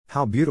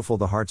How beautiful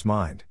the heart's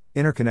mind,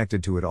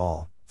 interconnected to it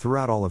all,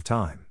 throughout all of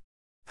time.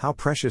 How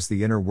precious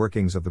the inner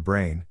workings of the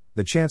brain,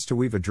 the chance to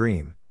weave a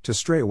dream, to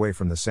stray away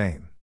from the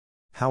same.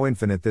 How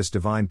infinite this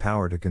divine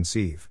power to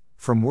conceive,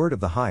 from word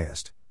of the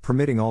highest,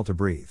 permitting all to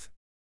breathe.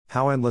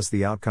 How endless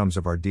the outcomes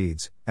of our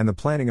deeds, and the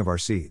planting of our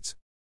seeds.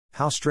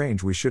 How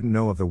strange we shouldn't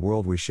know of the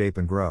world we shape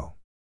and grow.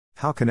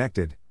 How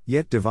connected,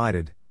 yet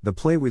divided, the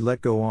play we let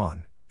go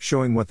on,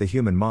 showing what the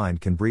human mind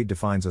can breed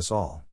defines us all.